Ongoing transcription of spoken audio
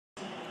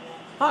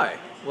Hi,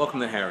 welcome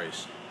to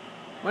Harry's.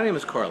 My name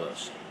is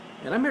Carlos,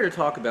 and I'm here to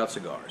talk about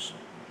cigars.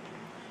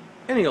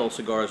 Any old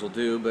cigars will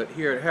do, but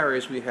here at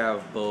Harry's we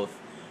have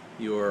both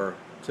your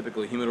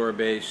typically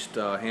humidor-based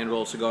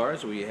hand-rolled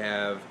cigars. We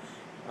have,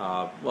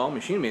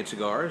 machine-made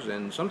cigars,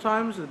 and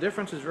sometimes the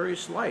difference is very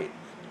slight,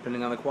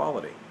 depending on the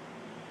quality.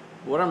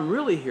 What I'm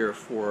really here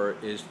for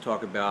is to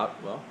talk about,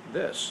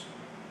 this.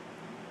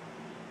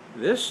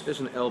 This is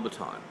an El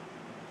Baton.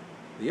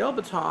 The El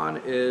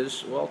Baton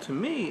is, to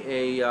me,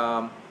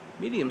 a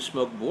medium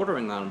smoke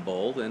bordering on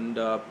bold, and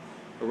a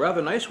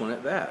rather nice one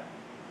at that.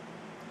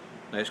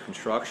 Nice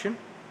construction.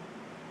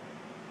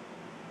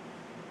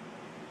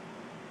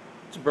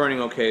 It's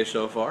burning okay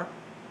so far.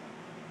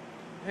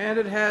 And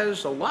it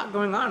has a lot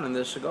going on in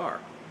this cigar.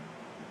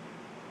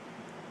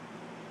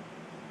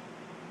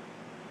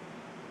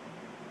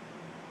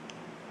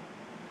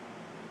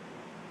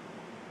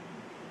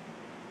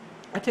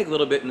 I take a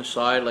little bit in the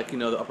side, like,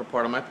 the upper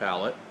part of my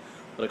palate.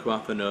 Let it come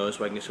off the nose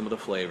so I can get some of the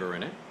flavor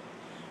in it.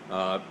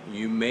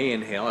 You may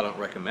inhale, I don't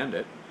recommend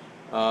it,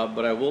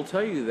 but I will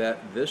tell you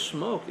that this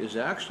smoke is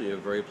actually a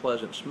very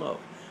pleasant smoke.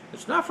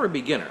 It's not for a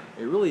beginner,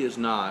 it really is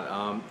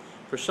not.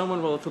 For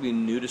someone relatively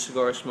new to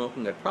cigar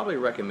smoking, I'd probably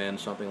recommend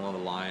something along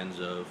the lines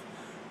of,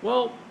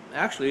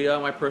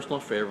 my personal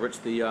favorite's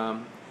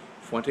the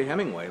Fuente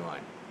Hemingway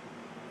line.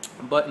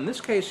 But in this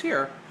case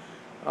here,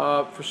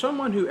 for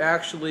someone who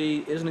actually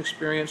is an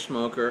experienced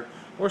smoker,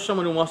 or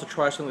someone who wants to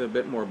try something a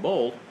bit more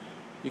bold,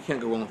 you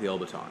can't go wrong with the El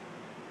Baton.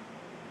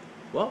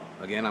 Well,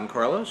 again, I'm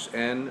Carlos,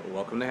 and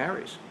welcome to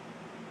Harry's.